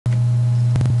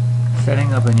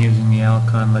Setting up and using the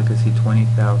Alcon Legacy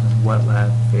 20,000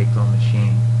 Wetlab Phaco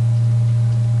machine.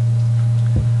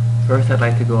 First, I'd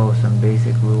like to go over some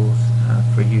basic rules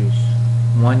for use.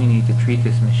 One, you need to treat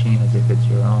this machine as if it's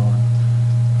your own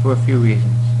for a few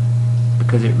reasons.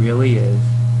 Because it really is,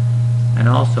 and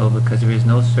also because there is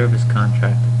no service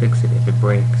contract to fix it if it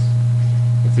breaks.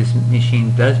 If this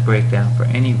machine does break down for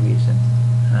any reason,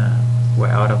 we're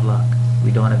out of luck.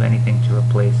 We don't have anything to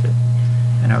replace it.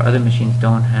 And our other machines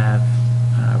don't have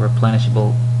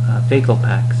replenishable Phaco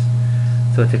packs.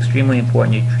 So it's extremely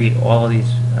important you treat all of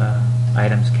these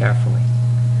items carefully.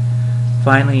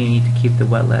 Finally, you need to keep the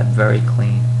Wetlab very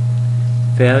clean.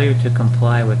 Failure to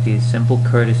comply with these simple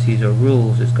courtesies or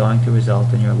rules is going to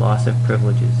result in your loss of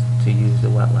privileges to use the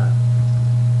Wetlab.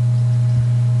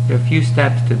 There are a few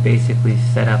steps to basically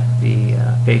set up the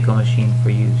Phaco machine for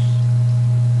use.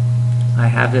 I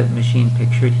have the machine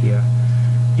pictured here.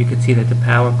 You can see that the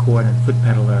power cord and foot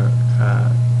pedal are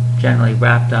generally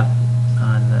wrapped up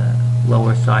on the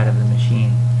lower side of the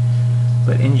machine.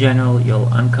 But in general,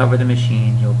 you'll uncover the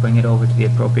machine, you'll bring it over to the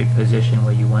appropriate position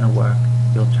where you want to work.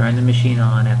 You'll turn the machine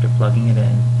on after plugging it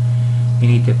in. You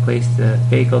need to place the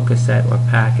Phaco cassette or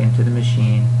pack into the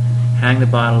machine, hang the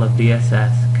bottle of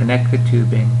BSS, connect the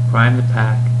tubing, prime the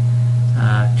pack,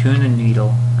 tune the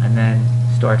needle, and then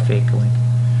start phacoing.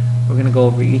 We're going to go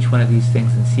over each one of these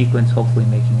things in sequence, hopefully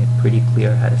making it pretty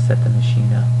clear how to set the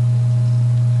machine up.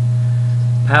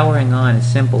 Powering on is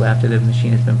simple. After the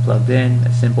machine has been plugged in,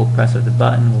 a simple press of the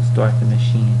button will start the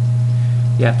machine.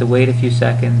 You have to wait a few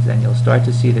seconds and you'll start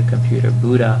to see the computer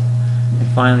boot up, and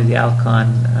finally the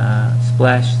Alcon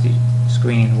splash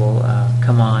screen will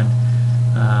come on,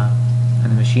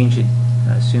 and the machine should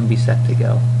soon be set to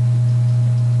go.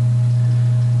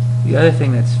 The other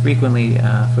thing that's frequently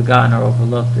forgotten or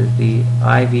overlooked is the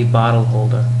IV bottle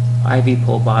holder, IV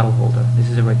pull bottle holder. This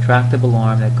is a retractable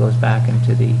arm that goes back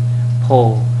into the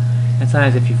pole, and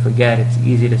sometimes if you forget, it's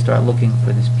easy to start looking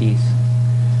for this piece.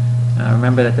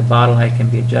 Remember that the bottle height can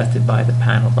be adjusted by the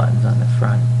panel buttons on the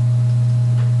front.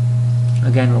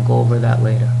 Again, we'll go over that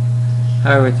later.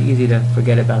 However, it's easy to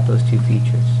forget about those two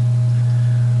features.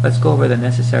 Let's go over the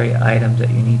necessary items that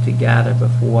you need to gather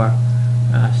before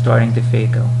starting to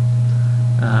Phaco.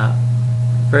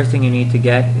 First thing you need to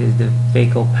get is the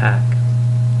Phaco Pack.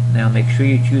 Now make sure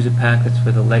you choose a pack that's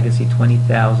for the Legacy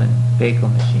 20,000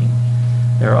 Phaco machine.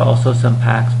 There are also some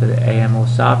packs for the AMO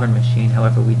Sovereign machine,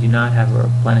 however we do not have a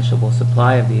replenishable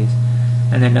supply of these,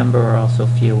 and their number are also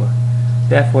fewer.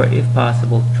 Therefore, if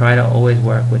possible, try to always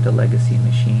work with the Legacy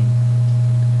machine.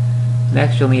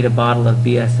 Next, you'll need a bottle of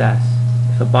BSS.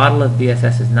 If a bottle of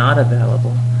BSS is not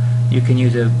available, you can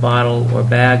use a bottle or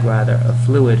bag rather of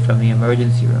fluid from the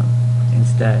emergency room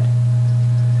instead.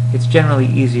 It's generally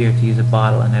easier to use a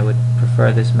bottle, and I would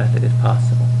prefer this method if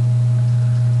possible.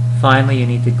 Finally, you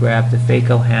need to grab the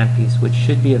Phaco handpiece, which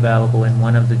should be available in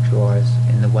one of the drawers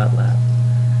in the Wetlab.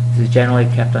 This is generally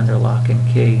kept under lock and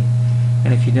key,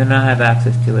 and if you do not have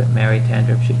access to it, Mary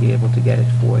Tandrup should be able to get it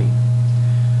for you.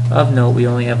 Of note, we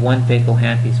only have one Phaco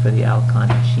handpiece for the Alcon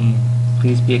machine.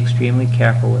 Please be extremely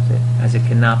careful with it, as it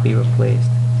cannot be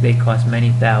replaced. They cost many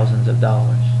thousands of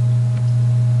dollars.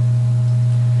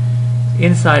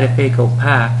 Inside a Phaco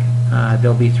pack,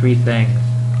 there'll be three things.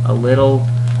 A little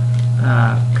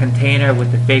container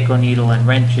with the Phaco needle and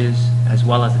wrenches, as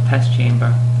well as a test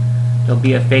chamber. There'll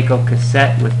be a Phaco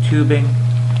cassette with tubing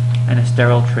and a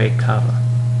sterile tray cover.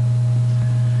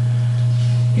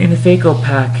 In the Phaco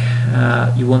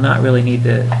pack, you will not really need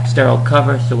the sterile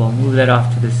cover, so we'll move that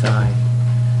off to the side.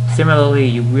 Similarly,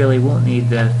 you really won't need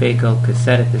the Phaco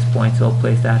cassette at this point, so we'll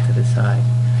place that to the side.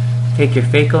 Take your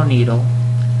Phaco needle,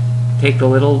 take the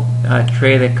little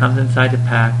tray that comes inside the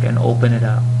pack and open it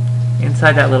up.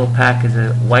 Inside that little pack is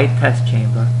a white test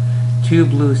chamber, two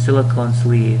blue silicone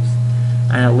sleeves,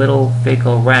 and a little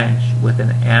Phaco wrench with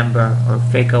an amber, or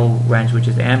Phaco wrench which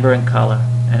is amber in color,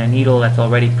 and a needle that's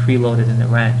already preloaded in the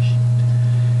wrench.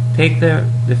 Take the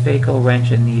Phaco wrench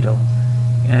and needle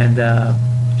and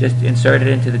just insert it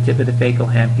into the tip of the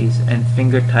Phaco handpiece and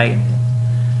finger tighten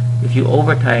it. If you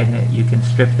over tighten it, you can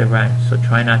strip the wrench, so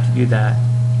try not to do that.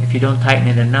 If you don't tighten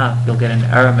it enough, you'll get an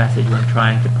error message when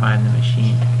trying to prime the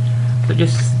machine. So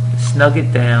just snug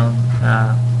it down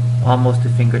almost to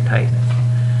finger tightness.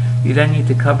 You then need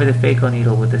to cover the Phaco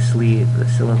needle with a sleeve, the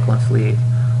silicone sleeve.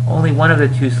 Only one of the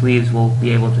two sleeves will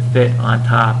be able to fit on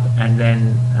top and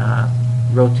then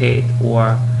rotate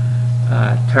or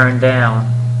turn down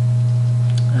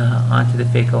onto the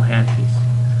Phaco handpiece.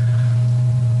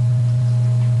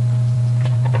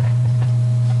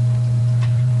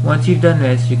 Once you've done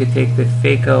this, you could take the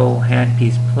Phaco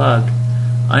handpiece plug,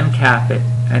 uncap it,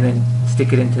 and then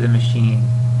stick it into the machine.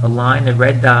 align the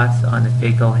red dots on the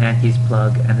Phaco handpiece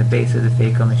plug and the base of the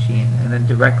Phaco machine, and then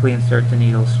directly insert the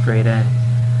needles straight in.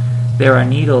 There are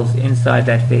needles inside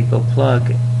that Phaco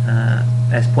plug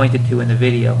as pointed to in the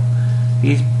video.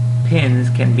 These pins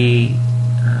can be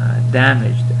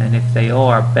damaged, and if they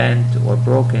are bent or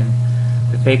broken,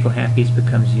 the Phaco handpiece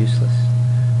becomes useless.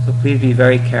 So please be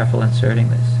very careful inserting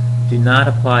this. Do not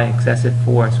apply excessive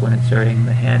force when inserting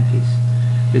the handpiece.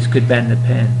 This could bend the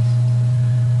pins.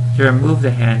 To remove the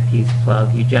handpiece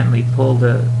plug, you gently pull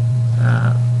the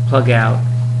plug out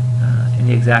in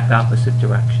the exact opposite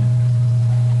direction.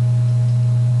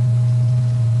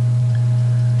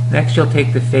 Next, you'll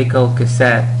take the Phaco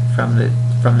cassette from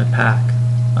the pack,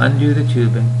 undo the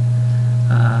tubing,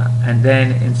 and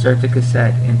then insert the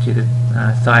cassette into the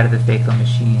side of the Phaco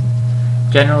machine.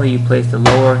 Generally, you place the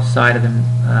lower side of the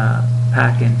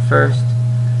pack in first,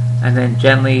 and then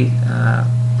gently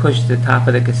push the top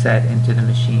of the cassette into the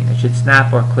machine. It should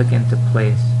snap or click into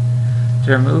place.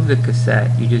 To remove the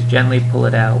cassette, you just gently pull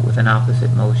it out with an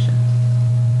opposite motion.